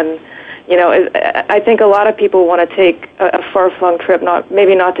up, and I think a lot of people want to take a far-flung trip,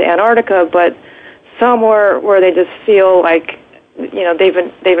 maybe not to Antarctica, but somewhere where they just feel like, they've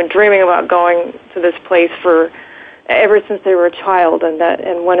been dreaming about going to this place ever since they were a child,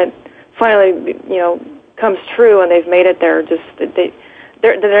 and when it finally, comes true and they've made it there,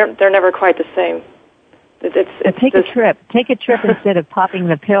 they're never quite the same. Take a trip. Take a trip instead of popping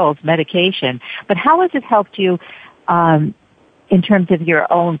the pills, medication. But how has it helped you? In terms of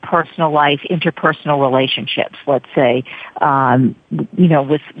your own personal life, interpersonal relationships, let's say,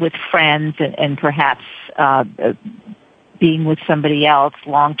 with friends and perhaps being with somebody else,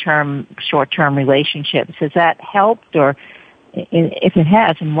 long-term, short-term relationships. Has that helped, or if it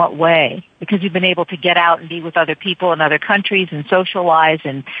has, in what way? Because you've been able to get out and be with other people in other countries and socialize,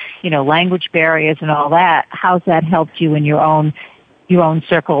 and language barriers and all that. How's that helped you in your own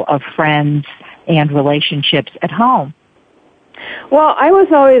circle of friends and relationships at home? Well, I was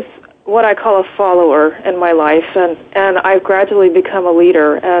always what I call a follower in my life, and I've gradually become a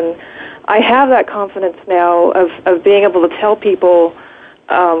leader, and I have that confidence now of being able to tell people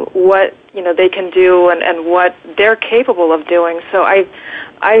what they can do and what they're capable of doing. So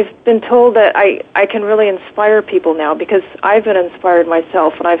I've been told that I can really inspire people now, because I've been inspired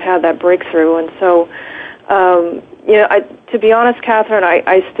myself, and I've had that breakthrough. And so to be honest, Kathryn,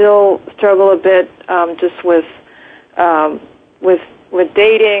 I still struggle a bit just with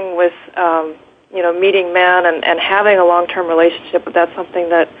dating, with meeting men and having a long-term relationship. But that's something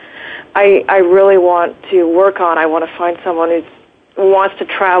that I really want to work on. I want to find someone who wants to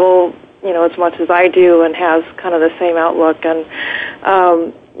travel, as much as I do, and has kind of the same outlook. And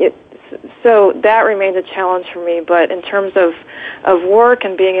so that remains a challenge for me. But in terms of work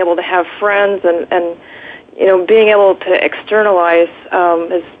and being able to have friends and being able to externalize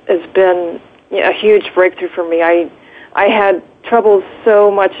has been a huge breakthrough for me. I had trouble so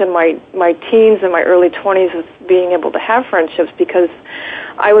much in my teens and my early 20s with being able to have friendships, because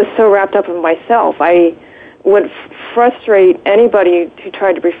I was so wrapped up in myself. I would frustrate anybody who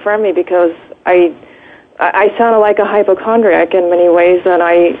tried to befriend me, because I sounded like a hypochondriac in many ways, and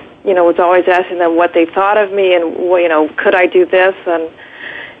I was always asking them what they thought of me, and could I do this, and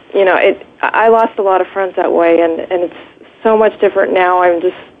I lost a lot of friends that way, and it's so much different now.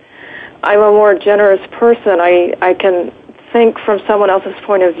 I'm a more generous person. I can think from someone else's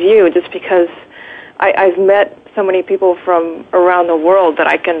point of view, just because I've met so many people from around the world that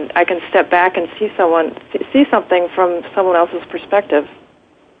I can step back and see something from someone else's perspective.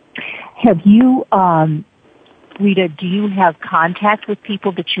 Have you, Rita, do you have contact with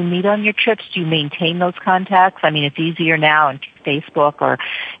people that you meet on your trips? Do you maintain those contacts? I mean, it's easier now on Facebook or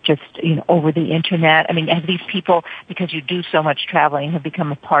just, over the internet. I mean, have these people, because you do so much traveling, have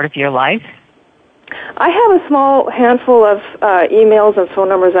become a part of your life? I have a small handful of emails and phone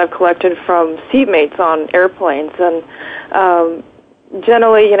numbers I've collected from seatmates on airplanes, and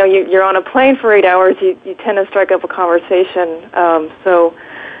generally, you're on a plane for 8 hours, you tend to strike up a conversation.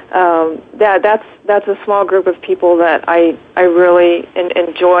 That's a small group of people that I really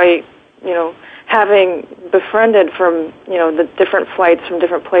enjoy, having befriended from, the different flights from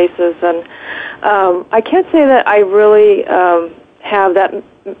different places. And I can't say that I really have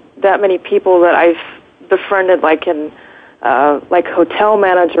that many people that I've befriended, like in like hotel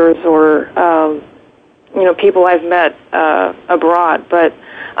managers or people I've met abroad. But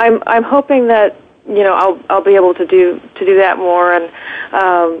I'm hoping that I'll be able to do that more. And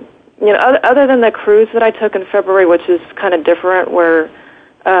other than the cruise that I took in February, which is kind of different, where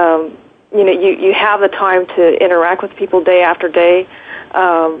you have the time to interact with people day after day.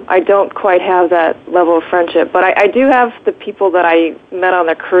 I don't quite have that level of friendship, but I do have the people that I met on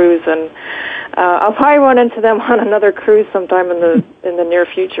the cruise, and I'll probably run into them on another cruise sometime in the near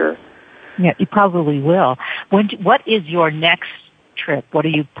future. Yeah, you probably will. What is your next trip? What are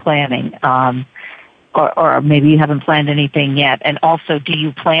you planning? Or maybe you haven't planned anything yet. And also, do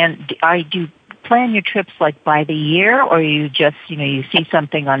you plan your trips like by the year, or you just, you see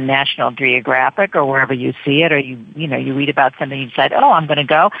something on National Geographic or wherever you see it, or you read about something and you decide, oh, I'm going to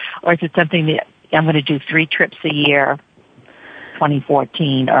go, or is it something that I'm going to do 3 trips a year,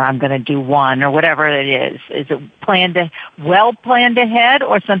 2014, or I'm going to do 1, or whatever it is? Is it well planned ahead,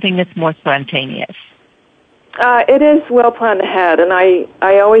 or something that's more spontaneous? It is well planned ahead, and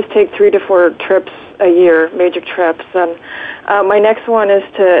I always take 3 to 4 trips a year, major trips, and my next one is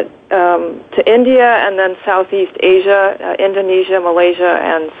to India and then Southeast Asia, Indonesia, Malaysia,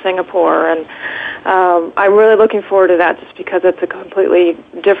 and Singapore, and I'm really looking forward to that just because it's a completely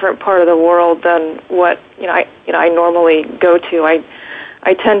different part of the world than what I normally go to.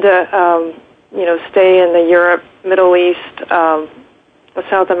 I tend to stay in the Europe, Middle East, the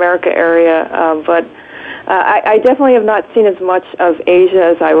South America area, but I definitely have not seen as much of Asia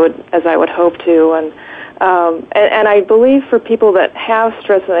as I would hope to, and I believe for people that have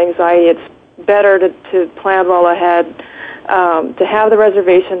stress and anxiety, it's better to plan well ahead, to have the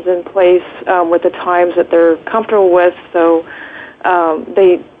reservations in place with the times that they're comfortable with, so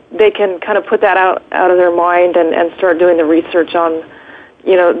they can kind of put that out of their mind and start doing the research on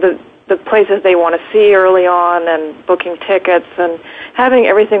the places they want to see early on, and booking tickets and having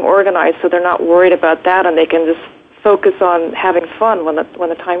everything organized so they're not worried about that, and they can just focus on having fun when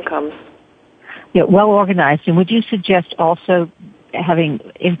the time comes. Yeah, well organized. And would you suggest also having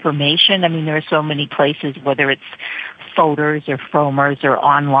information? I mean, there are so many places, whether it's photos or fromers or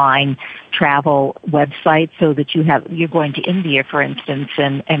online travel websites, so that you're going to India, for instance,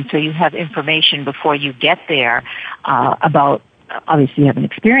 and so you have information before you get there about. Obviously, you haven't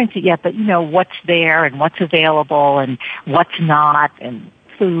experienced it yet, but what's there and what's available and what's not, and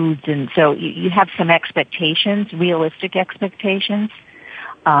foods, and so you have some expectations, realistic expectations.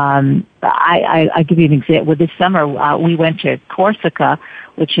 I give you an example. Well, this summer we went to Corsica,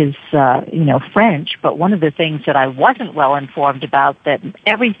 which is French, but one of the things that I wasn't well informed about, that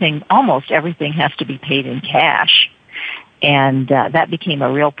almost everything has to be paid in cash. And that became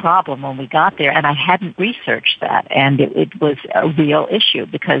a real problem when we got there, and I hadn't researched that, and it was a real issue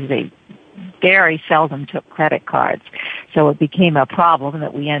because they very seldom took credit cards. So it became a problem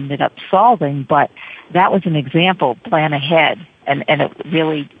that we ended up solving, but that was an example, plan ahead, and it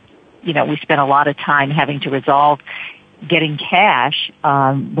really, we spent a lot of time having to resolve getting cash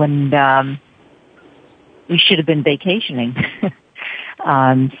when we should have been vacationing.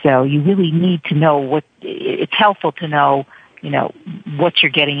 So you really need to know it's helpful to know, what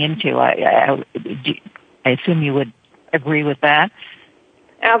you're getting into. I assume you would agree with that?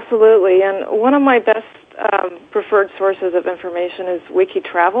 Absolutely. And one of my best preferred sources of information is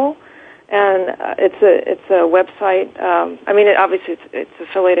WikiTravel. And it's a website. Obviously it's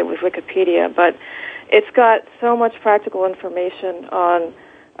affiliated with Wikipedia, but it's got so much practical information on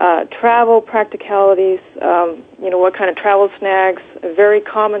travel practicalities, what kind of travel snags, very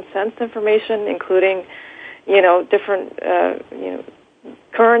common sense information, including, different,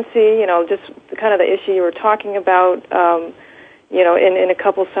 currency, just kind of the issue you were talking about, in a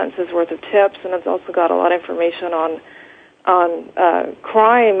couple sentences worth of tips. And it's also got a lot of information on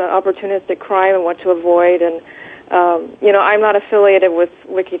crime, opportunistic crime, and what to avoid. And, I'm not affiliated with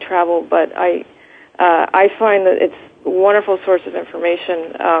WikiTravel, but I find that it's wonderful source of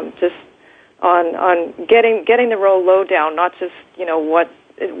information, just on getting the real lowdown, not just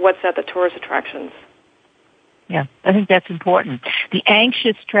what's at the tourist attractions. Yeah, I think that's important. The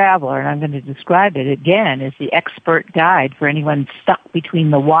Anxious Traveler, and I'm going to describe it again, is the expert guide for anyone stuck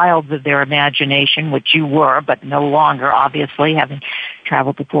between the wilds of their imagination, which you were, but no longer, obviously, having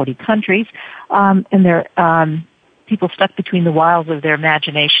traveled to 40 countries, and they're people stuck between the wilds of their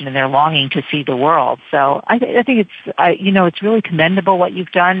imagination and their longing to see the world. So I think it's really commendable what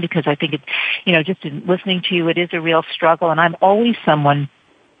you've done, because I think it's, just in listening to you, it is a real struggle. And I'm always someone,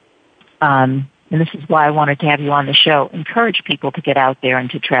 and this is why I wanted to have you on the show, encourage people to get out there and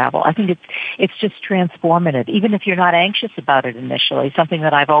to travel. I think it's just transformative, even if you're not anxious about it initially, something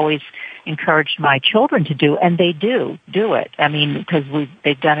that I've always encouraged my children to do, and they do it. I mean, because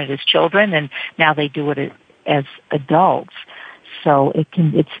they've done it as children, and now they do it as adults. So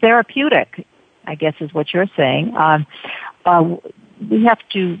it's therapeutic, I guess is what you're saying. we have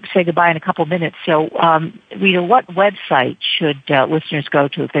to say goodbye in a couple minutes. So, Rita, what website should listeners go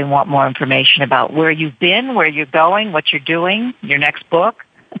to if they want more information about where you've been, where you're going, what you're doing, your next book?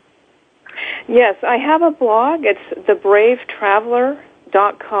 Yes, I have a blog. It's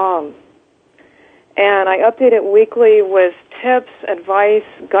thebravetraveler.com. And I update it weekly with tips, advice,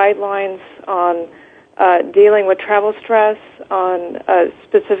 guidelines on dealing with travel stress, on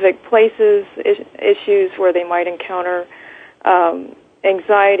specific places, issues where they might encounter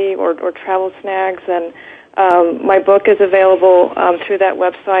anxiety or travel snags. And my book is available through that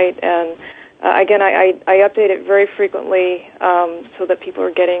website. And again, I update it very frequently so that people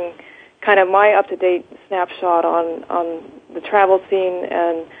are getting kind of my up-to-date snapshot on the travel scene.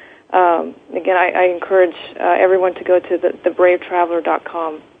 And again, I encourage everyone to go to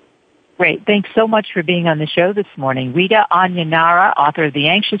thebravetraveler.com. Great. Thanks so much for being on the show this morning. Rita Anya Nara, author of The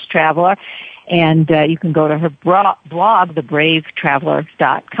Anxious Traveler, and you can go to her blog,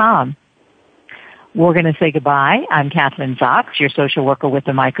 thebravetraveler.com. We're going to say goodbye. I'm Kathryn Zox, your social worker with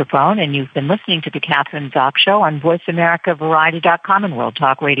the microphone, and you've been listening to The Kathryn Zox Show on VoiceAmericaVariety.com and World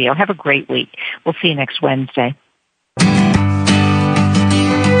Talk Radio. Have a great week. We'll see you next Wednesday.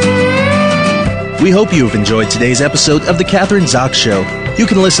 We hope you have enjoyed today's episode of The Kathryn Zox Show. You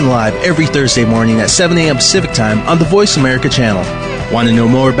can listen live every Thursday morning at 7 a.m. Pacific Time on the Voice America channel. Want to know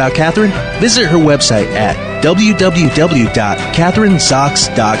more about Kathryn? Visit her website at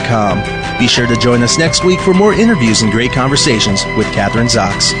www.kathrynzox.com. Be sure to join us next week for more interviews and great conversations with Kathryn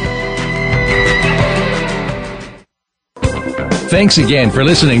Zox. Thanks again for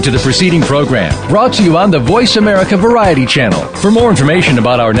listening to the preceding program, brought to you on the Voice America Variety Channel. For more information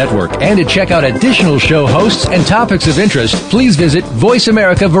about our network and to check out additional show hosts and topics of interest, please visit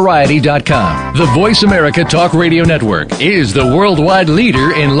VoiceAmericaVariety.com. The Voice America Talk Radio Network is the worldwide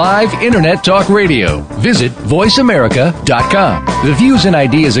leader in live Internet talk radio. Visit VoiceAmerica.com. The views and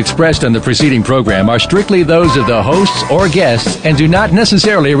ideas expressed on the preceding program are strictly those of the hosts or guests and do not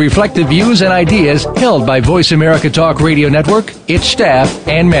necessarily reflect the views and ideas held by Voice America Talk Radio Network, its staff,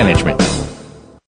 and management.